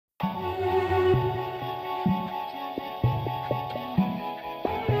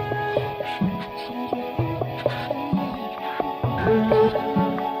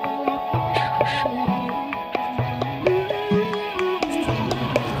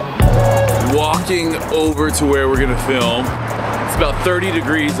Walking over to where we're gonna film. It's about 30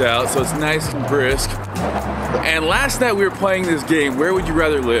 degrees out, so it's nice and brisk. And last night we were playing this game, where would you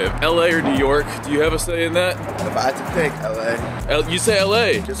rather live? LA or New York? Do you have a say in that? If I had to pick, LA. You say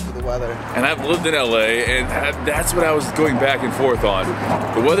LA? Just for the weather. And I've lived in LA, and that's what I was going back and forth on.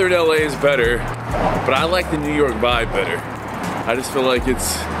 The weather in LA is better, but I like the New York vibe better. I just feel like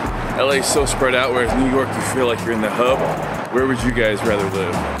LA's so spread out, whereas New York, you feel like you're in the hub. Where would you guys rather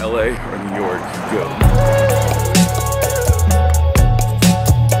live? LA or New York? Go.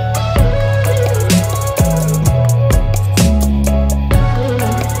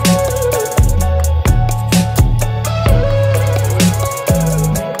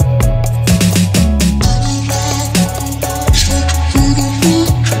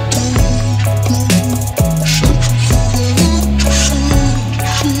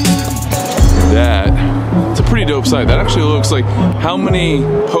 Dope site. That actually looks like, how many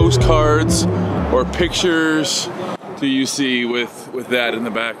postcards or pictures do you see with that in the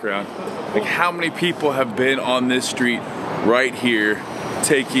background? Like, how many people have been on this street right here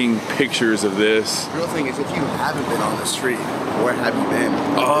taking pictures of this? The real thing is, if you haven't been on the street, where have you been?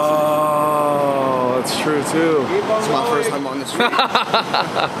 Oh, that's true too. It's my first time on the street.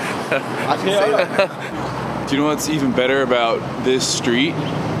 I can say that now. Do you know what's even better about this street?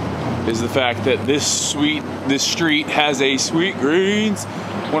 Is the fact that this street has a Sweet Greens,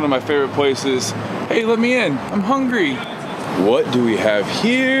 one of my favorite places. Hey, let me in, I'm hungry. What do we have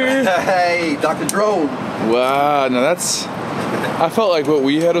here? Hey, Dr. Drone. Wow, now that's, I felt like what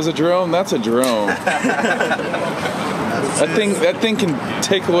we had was a drone. That's a drone. that thing can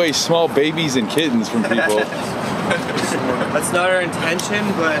take away small babies and kittens from people. That's not our intention,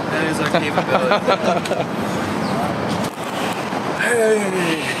 but that is our capability.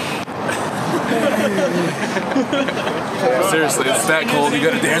 Hey. Seriously, it's that cold. You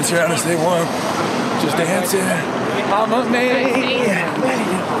gotta dance around and stay warm. Just dancing. Mama May.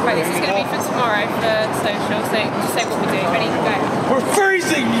 Right, this is gonna be for tomorrow for social, so just say what we're doing. Ready to go? We're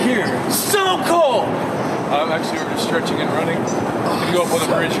freezing here. So cold. I'm actually already stretching and running. I'm gonna go up on the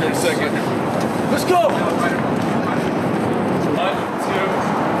bridge here in a second. Let's go. 1, 2,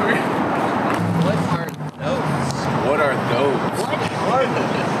 3. What are those? What are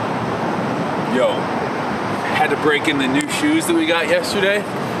those? Yo, had to break in the new shoes that we got yesterday.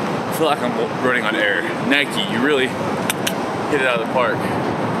 I feel like I'm running on air. Nike, you really hit it out of the park.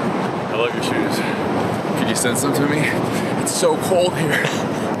 I love your shoes. Could you send some to me? It's so cold here.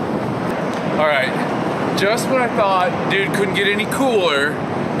 All right, just when I thought dude couldn't get any cooler,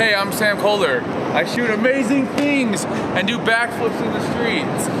 hey, I'm Sam Kolder. I shoot amazing things and do backflips in the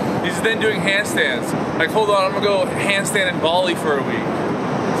streets. He's then doing handstands. Like, hold on, I'm gonna go handstand in Bali for a week.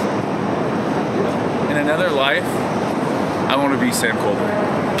 In another life, I want to be Sam Kolder.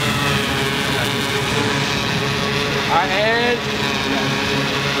 And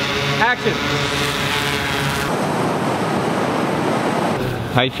action.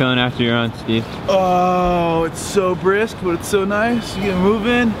 How you feeling after you're on, Steve? Oh, it's so brisk, but it's so nice. You get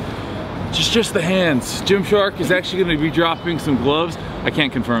moving. Just the hands. Gymshark is actually going to be dropping some gloves. I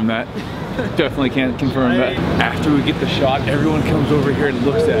can't confirm that. Definitely can't confirm that. After we get the shot, everyone comes over here and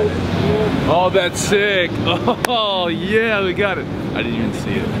looks at it. Oh, that's sick. Oh, yeah, we got it. I didn't even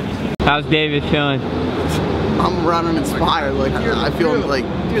see it. How's David feeling? I'm running inspired. Like, I feel like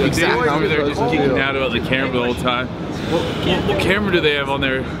exactly over there just geeking out about the camera the whole time. What camera do they have on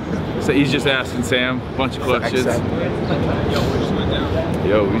there? So he's just asking Sam a bunch of questions.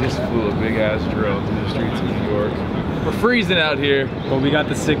 Yo, we just flew a big ass drone through the streets of New York. We're freezing out here, but we got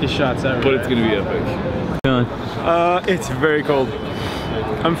the sickest shots ever. But it's gonna be epic. It's very cold.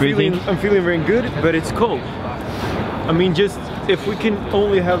 I'm feeling very good, but it's cold. I mean, just if we can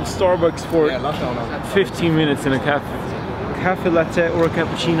only have Starbucks for 15 minutes in a cafe latte or a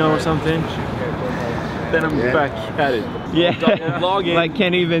cappuccino or something, then I'm back at it. Yeah, vlogging. Like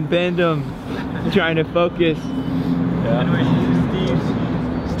can't even bend them. Trying to focus. Yeah.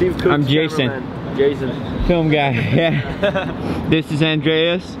 Stevecook. I'm Jason. Jason. Film guy, yeah. This is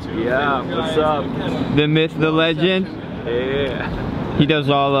Andreas. Yeah, what's up? The myth, the legend. Yeah. He does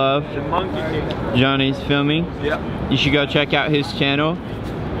all of The Monkey King. Johnny's filming. Yeah. You should go check out his channel.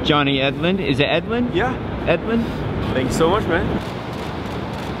 Johnny Edlind. Is it Edlind? Yeah. Edlind? Thank you so much, man.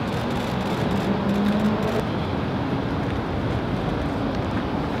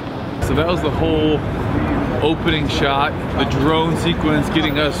 So that was the whole opening shot, the drone sequence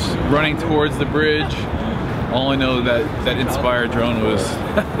getting us running towards the bridge. All I know that Inspire drone was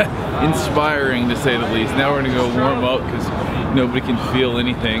inspiring, to say the least. Now we're gonna go warm up because nobody can feel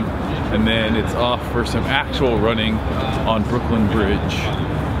anything. And then it's off for some actual running on Brooklyn Bridge.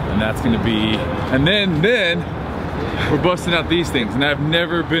 And that's gonna be, and then we're busting out these things. And I've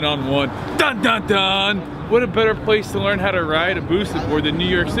never been on one. Dun dun dun! What a better place to learn how to ride a boosted board than New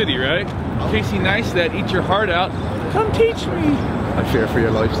York City, right? Casey Neistat, eat your heart out. Come teach me. I fear for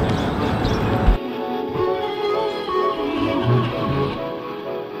your life.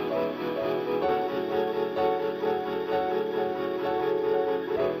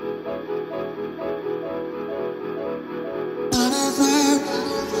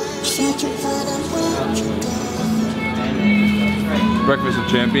 Breakfast of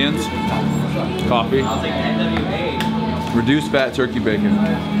champions. Coffee. Reduced fat turkey bacon.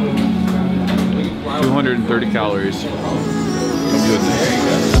 230 calories. Oh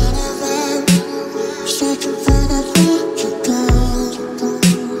goodness.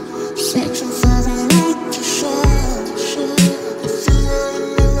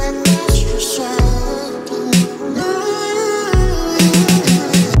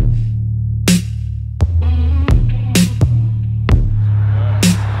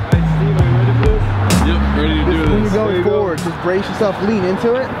 Brace yourself, lean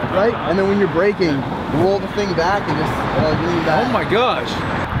into it, right? And then when you're braking, roll the thing back and just lean back. Oh my gosh.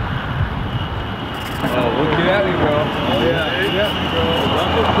 Oh, look at me, bro. Oh yeah, get at me, bro.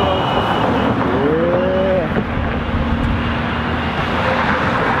 Love it, bro. Yeah.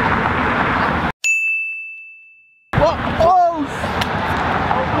 What? Oh!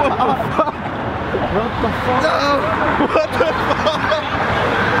 What the fuck? What the fuck? No! What the fuck?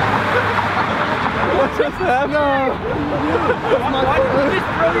 What just happened? No. Why did you just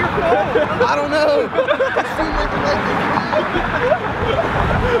throw your phone? I don't know. It seemed like the right thing to do.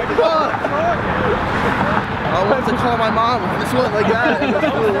 Fuck. I wanted to call my mom if this went like that and just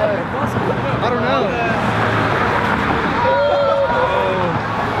flew away. I don't know.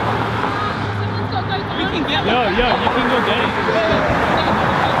 We can get Yo, you can go get it.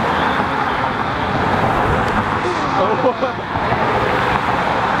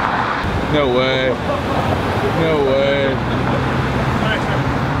 No way. No way.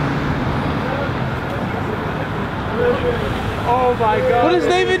 Oh my god. What is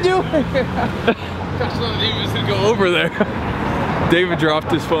David doing? Gosh, David was gonna go over there. David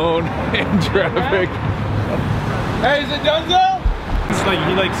dropped his phone in traffic. Hey, is it Dunzo? It's like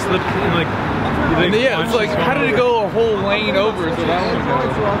he like slipped and like. Yeah, it's like, how did it go a whole lane over? So that one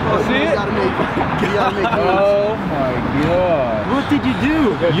goes. See it? Oh my god. What did you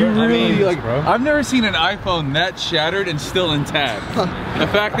do? You really, like, I've never seen an iPhone that shattered and still intact. The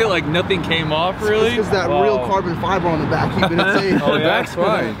fact that, like, nothing came off, really. It's because that real carbon fiber on the back keeping it safe. Oh, yeah? That's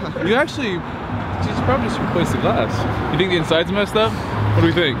fine. You actually, just probably just replace the glass. You think the inside's messed up? What do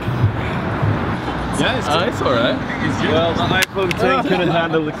we think? Yeah, it's alright. Well, the iPhone 10 couldn't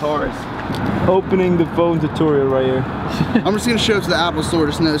handle the cars. Opening the phone tutorial right here. I'm just gonna show it to the Apple store,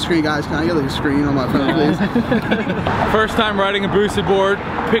 just no screen, guys. Can I get like a screen on my phone, please? First time riding a boosted board,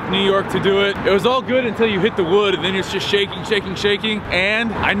 picked New York to do it. It was all good until you hit the wood and then it's just shaking, shaking, shaking.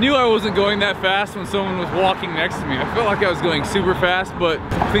 And I knew I wasn't going that fast when someone was walking next to me. I felt like I was going super fast, but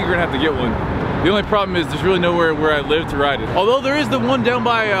I think we're gonna have to get one. The only problem is there's really nowhere where I live to ride it. Although there is the one down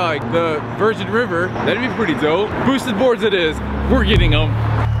by the Virgin River. That'd be pretty dope. Boosted boards it is. We're getting them.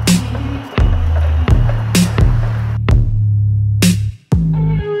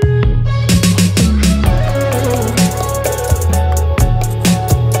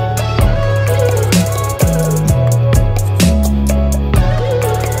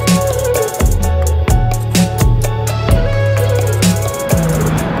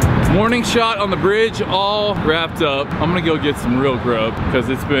 Morning shot on the bridge, all wrapped up. I'm gonna go get some real grub because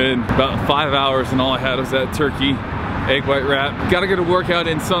it's been about 5 hours and all I had was that turkey egg white wrap. Gotta get a workout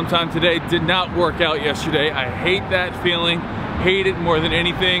in sometime today. Did not work out yesterday. I hate that feeling. Hate it more than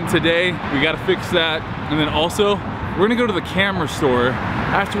anything. Today, we gotta fix that. And then also, we're gonna go to the camera store.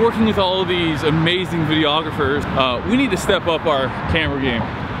 After working with all of these amazing videographers, we need to step up our camera game.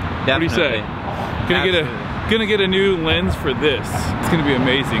 Definitely. What do you say? Gonna get a new lens for this. It's gonna be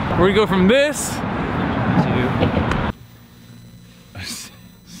amazing. We're gonna go from this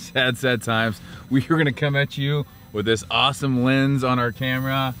to sad times. We are gonna come at you with this awesome lens on our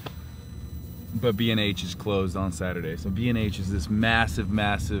camera, but B&H is closed on Saturday. So B&H is this massive.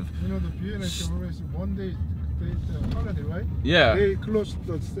 You know the B&H is always one day holiday, right? Yeah. They close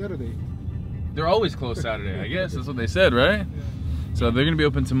on Saturday. They're always closed Saturday, I guess. That's what they said, right? Yeah. So they're gonna be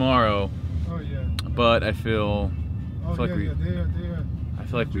open tomorrow. Oh yeah. But I feel like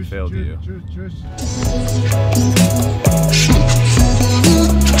we failed you.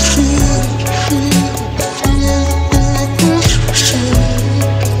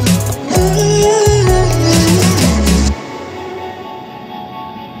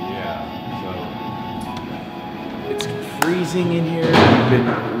 freezing in here. I've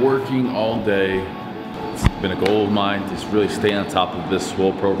been working all day. It's been a goal of mine to really stay on top of this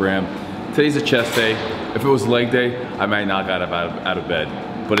swole program. Today's a chest day. If it was leg day, I might not got up out of bed.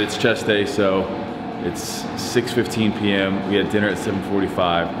 But it's chest day, so it's 6:15 p.m. We had dinner at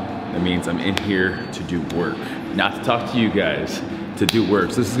 7:45. That means I'm in here to do work. Not to talk to you guys, to do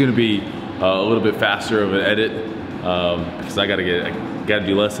work. So this is gonna be a little bit faster of an edit because I gotta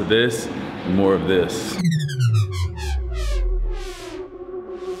do less of this and more of this.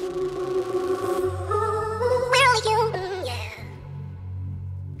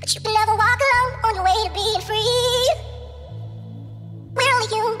 But you can never walk alone on your way to being free. Will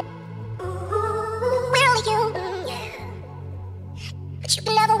you? Will you? But you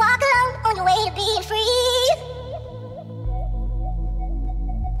can never walk alone on your way to being free.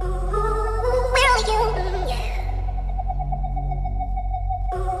 Will you?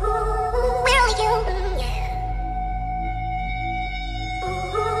 Will you?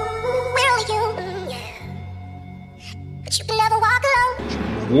 Will you? But you can never walk alone.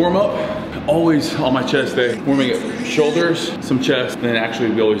 Warm up, always on my chest day. Warming up shoulders, some chest, and then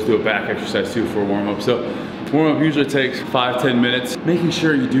actually we always do a back exercise too for a warm up. So warm up usually takes 5-10 minutes. Making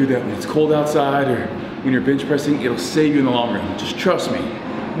sure you do that when it's cold outside or when you're bench pressing, it'll save you in the long run. Just trust me,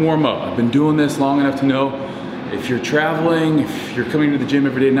 warm up. I've been doing this long enough to know if you're traveling, if you're coming to the gym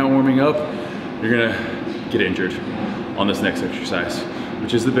every day not warming up, you're gonna get injured on this next exercise,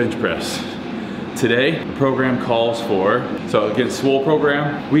 which is the bench press. Today, the program calls for, so again, swole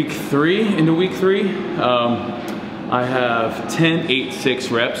program, week 3, into week 3, I have 10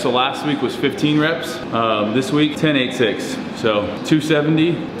 8-6 reps. So last week was 15 reps. This week, 10 8-6. So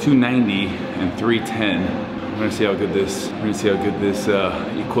 270, 290, and 310. I'm gonna see how good this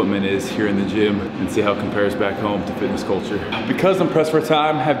equipment is here in the gym and see how it compares back home to fitness culture. Because I'm pressed for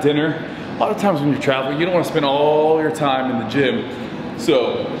time, have dinner. A lot of times when you're traveling, you don't want to spend all your time in the gym.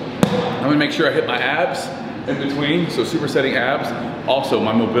 So I'm gonna make sure I hit my abs in between, so supersetting abs. Also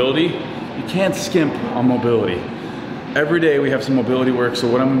my mobility, you can't skimp on mobility. Every day we have some mobility work, so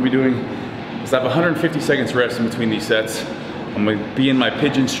what I'm gonna be doing is I have 150 seconds rest in between these sets. I'm gonna be in my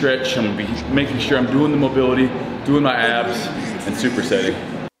pigeon stretch, I'm gonna be making sure I'm doing the mobility, doing my abs, and supersetting.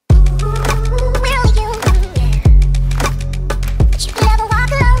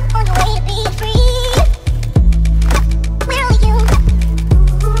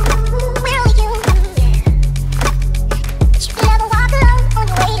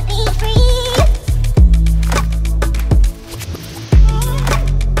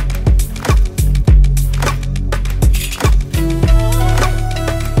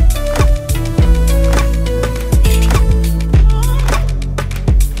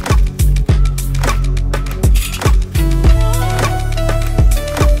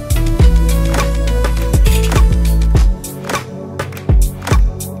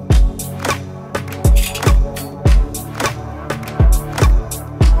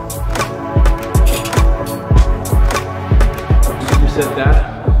 Set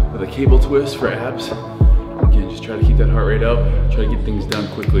that with a cable twist for abs. Again, just try to keep that heart rate up. Try to get things done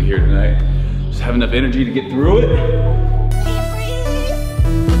quickly here tonight. Just have enough energy to get through it.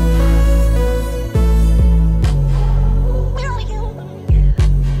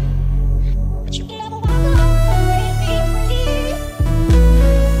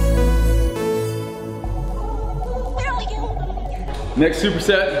 Next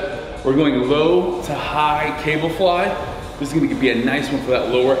superset, we're going low to high cable fly. This is gonna be a nice one for that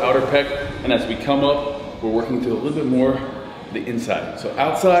lower outer pec. And as we come up, we're working to a little bit more the inside. So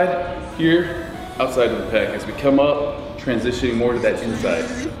outside here, outside of the pec. As we come up, transitioning more to that inside.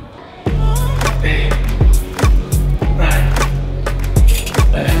 8, 9.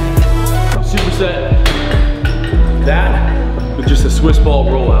 Superset that with just a Swiss ball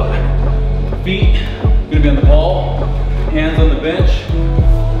rollout. Feet gonna be on the ball, hands on the bench.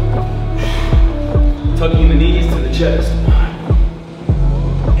 Tucking the knees to the chest.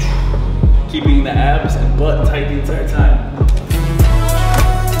 Keeping the abs and butt tight the entire time.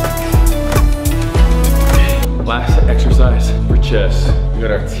 Last exercise for chest. We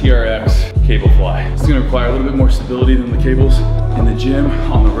got our TRX cable fly. It's gonna require a little bit more stability than the cables in the gym,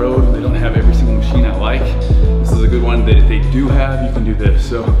 on the road, when they don't have every single machine I like. This is a good one that if they do have, you can do this.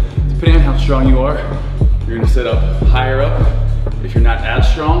 So depending on how strong you are, you're gonna set up higher up. If you're not as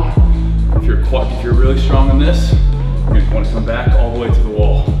strong, if you're really strong in this, you're gonna want to come back all the way to the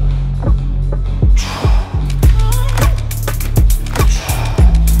wall.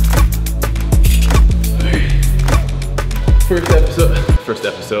 First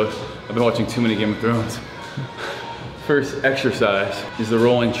episode. I've been watching too many Game of Thrones. first exercise is the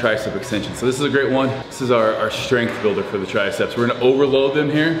rolling tricep extension. So this is a great one. This is our strength builder for the triceps. We're gonna overload them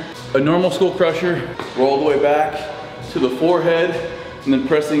here. A normal skull crusher, roll all the way back to the forehead, and then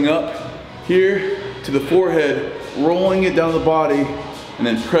pressing up here to the forehead, rolling it down the body, and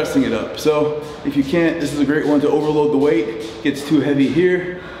then pressing it up. So if you can't, this is a great one to overload the weight. Gets too heavy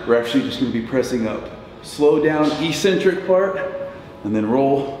here, we're actually just gonna be pressing up. Slow down eccentric part, and then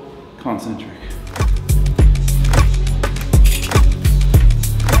roll concentric.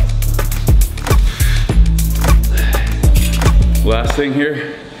 Last thing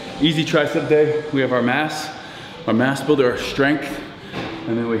here, easy tricep day. We have our mass builder, our strength,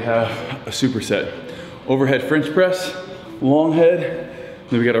 and then we have a superset. Overhead French press, long head,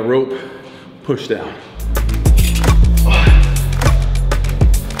 then we got a rope push down.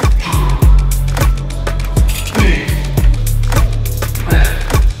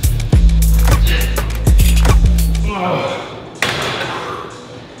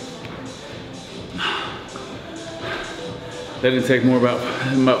 That didn't take more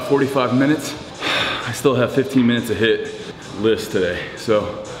about 45 minutes. I still have 15 minutes to hit list today.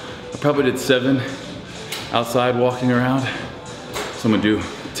 So I probably did 7 outside walking around. So I'm gonna do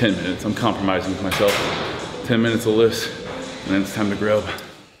 10 minutes. I'm compromising with myself. 10 minutes of list, and then it's time to grub.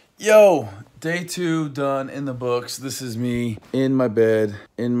 Yo, day 2 done in the books. This is me in my bed,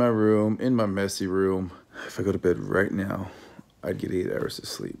 in my room, in my messy room. If I go to bed right now, I'd get 8 hours of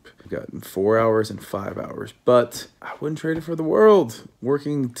sleep. I've gotten 4 hours and 5 hours, but I wouldn't trade it for the world.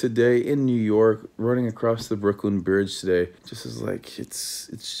 Working today in New York, running across the Brooklyn Bridge today, just is like, it's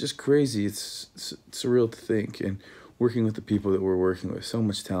just crazy. It's surreal to think. And working with the people that we're working with, so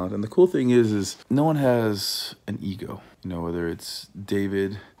much talent. And the cool thing is no one has an ego. You know, whether it's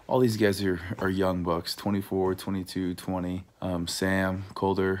David, all these guys are young bucks, 24, 22, 20. Sam,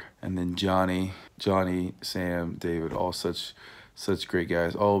 Kolder, and then Johnny, Sam, David, all such great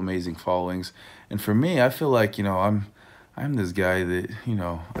guys, all amazing followings. And for me, I feel like, you know, I'm this guy that, you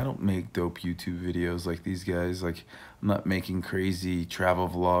know, I don't make dope YouTube videos like these guys. Like, I'm not making crazy travel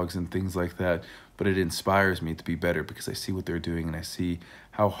vlogs and things like that, but it inspires me to be better because I see what they're doing and I see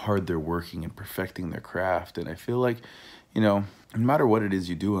how hard they're working and perfecting their craft. And I feel like, you know, no matter what it is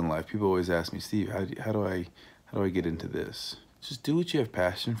you do in life, people always ask me, Steve, how do I get into this? Just do what you have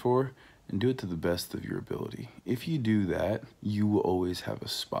passion for and do it to the best of your ability. If you do that, you will always have a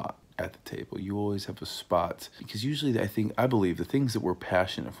spot at the table. You always have a spot, because usually I believe the things that we're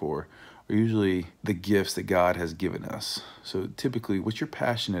passionate for are usually the gifts that God has given us. So typically what you're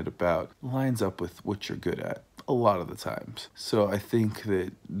passionate about lines up with what you're good at a lot of the times. So I think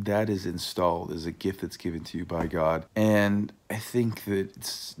that is installed as a gift that's given to you by God. And I think that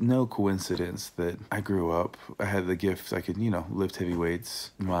it's no coincidence that I grew up, I had the gift, I could, you know, lift heavy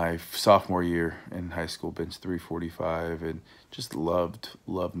weights. My sophomore year in high school, bench 345, and just loved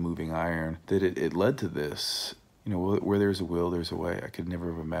moving iron, that it led to this. You know, where there's a will, there's a way. I could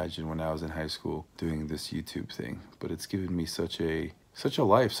never have imagined when I was in high school doing this YouTube thing, but it's given me such a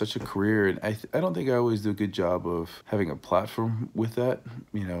life, such a career, and I don't think I always do a good job of having a platform with that.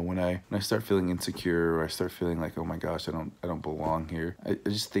 You know, when I start feeling insecure, or I start feeling like, oh my gosh, I don't belong here, I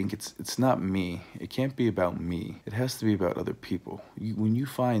just think it's not me. It can't be about me. It has to be about other people. When you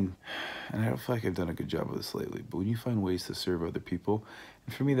find, and I don't feel like I've done a good job of this lately, but when you find ways to serve other people,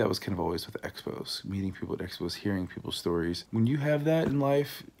 and for me that was kind of always with expos, meeting people at expos, hearing people's stories. When you have that in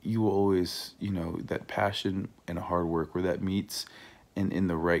life, you will always, you know, that passion and hard work where that meets, and in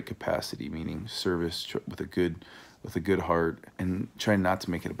the right capacity, meaning service with a good heart, and trying not to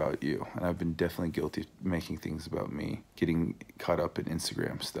make it about you. And I've been definitely guilty of making things about me, getting caught up in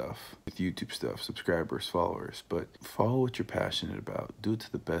Instagram stuff, with YouTube stuff, subscribers, followers. But follow what you're passionate about, do it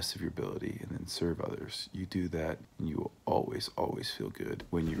to the best of your ability, and then serve others. You do that, and you will always feel good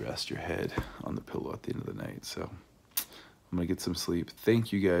when you rest your head on the pillow at the end of the night. So I'm gonna get some sleep.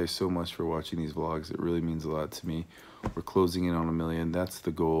 Thank you guys so much for watching these vlogs. It really means a lot to me. We're closing in on 1 million. That's the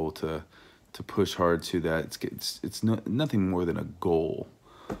goal, to push hard to that. It's nothing more than a goal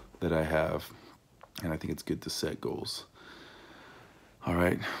that I have, and I think it's good to set goals. All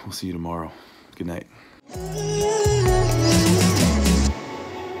right, we'll see you tomorrow. Good night.